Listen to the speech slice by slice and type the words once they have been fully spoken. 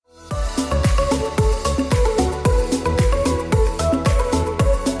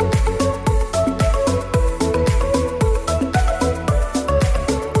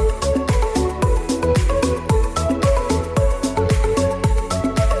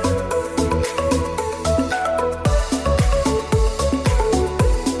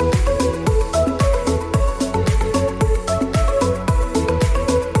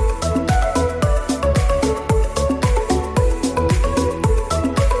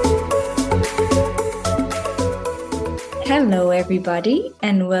Hello, everybody,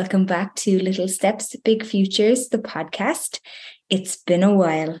 and welcome back to Little Steps, Big Futures, the podcast. It's been a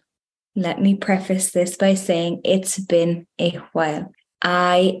while. Let me preface this by saying it's been a while.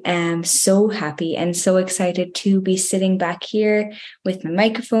 I am so happy and so excited to be sitting back here with my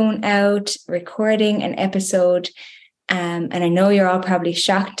microphone out, recording an episode. And I know you're all probably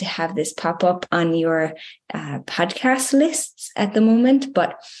shocked to have this pop up on your podcast lists at the moment,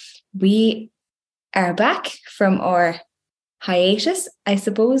 but we are back from our hiatus. I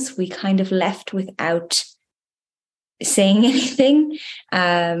suppose we kind of left without saying anything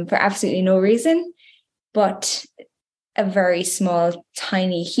for absolutely no reason, but a very small,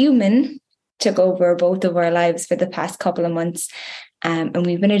 tiny human took over both of our lives for the past couple of months, and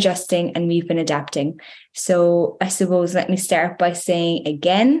we've been adjusting and we've been adapting. So I suppose let me start by saying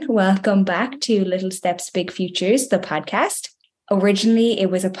again, welcome back to Little Steps, Big Futures, the podcast. Originally,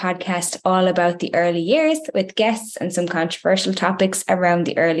 it was a podcast all about the early years with guests and some controversial topics around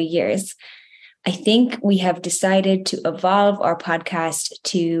the early years. I think we have decided to evolve our podcast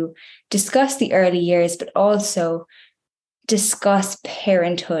to discuss the early years, but also discuss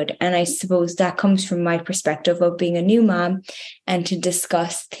parenthood. And I suppose that comes from my perspective of being a new mom, and to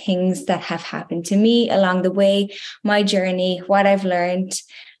discuss things that have happened to me along the way, my journey, what I've learned,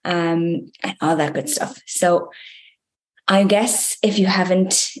 and all that good stuff. So I guess if you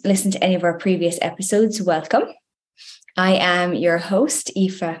haven't listened to any of our previous episodes, welcome. I am your host,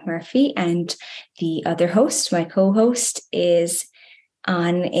 Aoife Murphy, and the other host, my co-host, is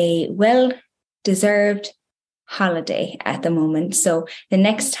on a well-deserved holiday at the moment. So the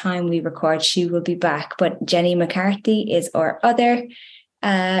next time we record, she will be back. But Jenny McCarthy is our other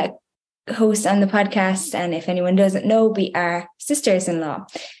host on the podcast. And if anyone doesn't know, we are sisters-in-law.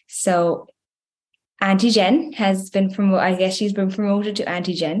 So Auntie Jen has been promoted. I guess she's been promoted to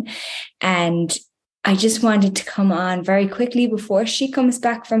Auntie Jen. And I just wanted to come on very quickly before she comes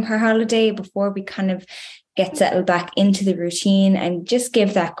back from her holiday, before we kind of get settled back into the routine, and just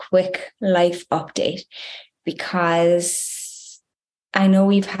give that quick life update, because I know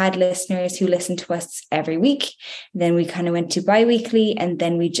we've had listeners who listen to us every week. Then we kind of went to bi-weekly, and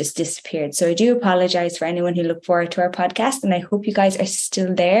then we just disappeared. So I do apologize for anyone who looked forward to our podcast, and I hope you guys are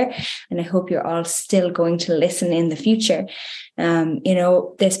still there, and I hope you're all still going to listen in the future.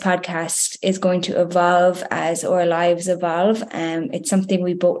 This podcast is going to evolve as our lives evolve. It's something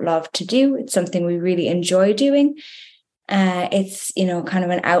we both love to do. It's something we really enjoy doing. It's, kind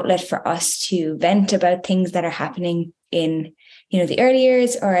of an outlet for us to vent about things that are happening in, the early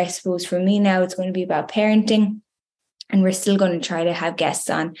years, or I suppose for me now, it's going to be about parenting, and we're still going to try to have guests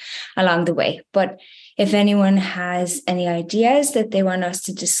on along the way. But if anyone has any ideas that they want us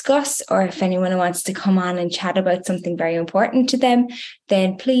to discuss, or if anyone wants to come on and chat about something very important to them,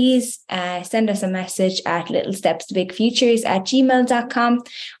 then please send us a message at littlestepsbigfutures@gmail.com,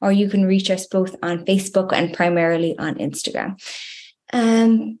 or you can reach us both on Facebook and primarily on Instagram.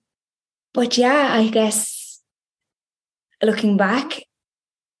 But yeah, I guess looking back,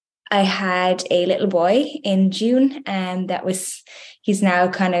 I had a little boy in June, and he's now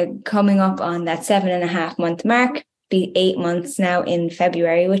kind of coming up on that 7.5 month mark, be 8 months now in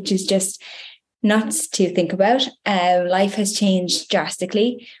February, which is just nuts to think about. Life has changed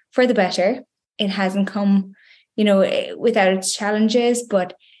drastically for the better. It hasn't come, without its challenges,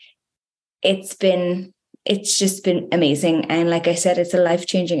 but it's just been amazing. And like I said, it's a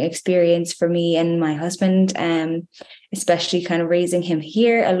life-changing experience for me and my husband, especially kind of raising him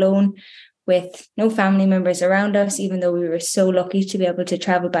here alone with no family members around us, even though we were so lucky to be able to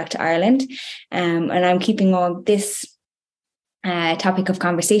travel back to Ireland. And I'm keeping on this topic of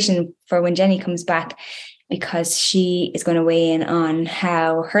conversation for when Jenny comes back, because she is going to weigh in on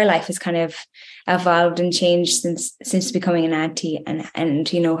how her life has kind of evolved and changed since becoming an auntie and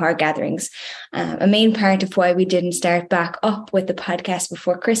her gatherings. A main part of why we didn't start back up with the podcast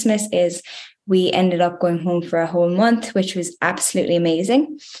before Christmas is we ended up going home for a whole month, which was absolutely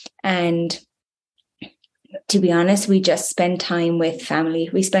amazing. And to be honest, we just spent time with family.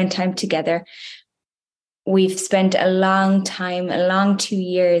 We spent time together. We've spent a long 2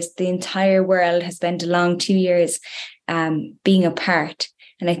 years. The entire world has spent a long 2 years being apart.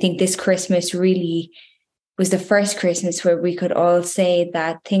 And I think this Christmas really was the first Christmas where we could all say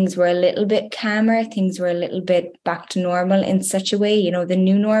that things were a little bit calmer, things were a little bit back to normal in such a way, the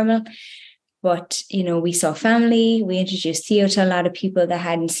new normal. But, we saw family, we introduced Theo to a lot of people that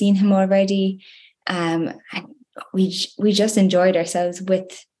hadn't seen him already. And we just enjoyed ourselves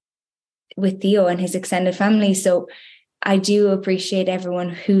with Theo and his extended family. So I do appreciate everyone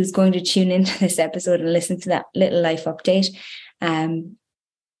who's going to tune into this episode and listen to that little life update.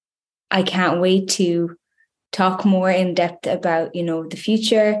 I can't wait to talk more in depth about, the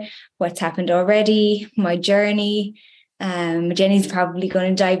future, what's happened already, my journey. Jenny's probably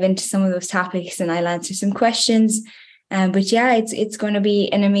going to dive into some of those topics and I'll answer some questions. But yeah, it's going to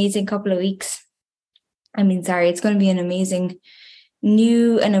be an amazing couple of weeks. It's going to be an amazing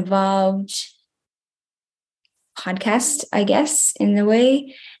new and evolved podcast, I guess, in a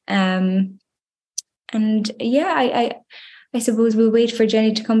way. And yeah, I suppose we'll wait for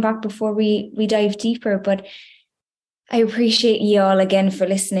Jenny to come back before we dive deeper, but I appreciate you all again for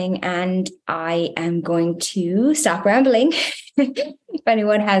listening, and I am going to stop rambling. If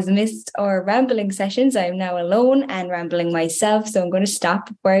anyone has missed our rambling sessions, I'm now alone and rambling myself, so I'm going to stop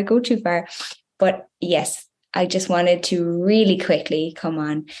before I go too far. But yes, I just wanted to really quickly come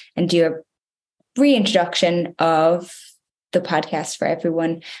on and do a reintroduction of the podcast for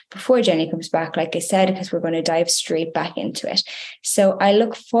everyone before Jenny comes back, like I said, because we're going to dive straight back into it. So I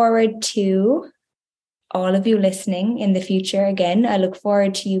look forward to all of you listening in the future. Again, I look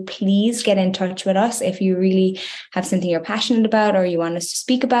forward to you. Please get in touch with us if you really have something you're passionate about or you want us to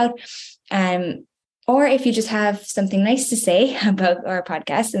speak about. Or if you just have something nice to say about our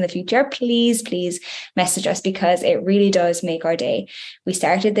podcast in the future, please message us, because it really does make our day. We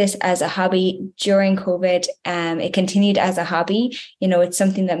started this as a hobby during COVID. It continued as a hobby. It's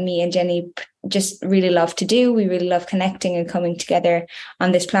something that me and Jenny just really love to do. We really love connecting and coming together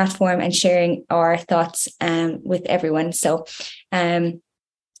on this platform and sharing our thoughts with everyone. So,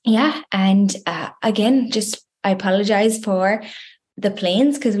 yeah. And again, I apologize for the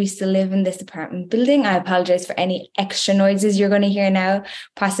planes, because we still live in this apartment building. I apologize for any extra noises you're going to hear now,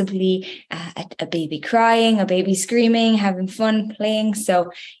 possibly a baby crying, a baby screaming, having fun playing. So,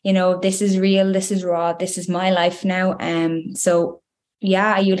 this is real, this is raw, this is my life now. So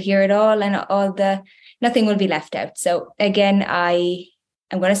yeah, you'll hear it all, and nothing will be left out. So again, I'm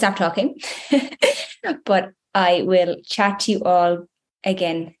going to stop talking, but I will chat to you all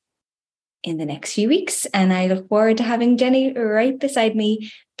again in the next few weeks. And I look forward to having Jenny right beside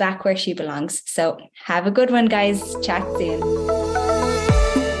me, back where she belongs. So have a good one, guys. Chat soon.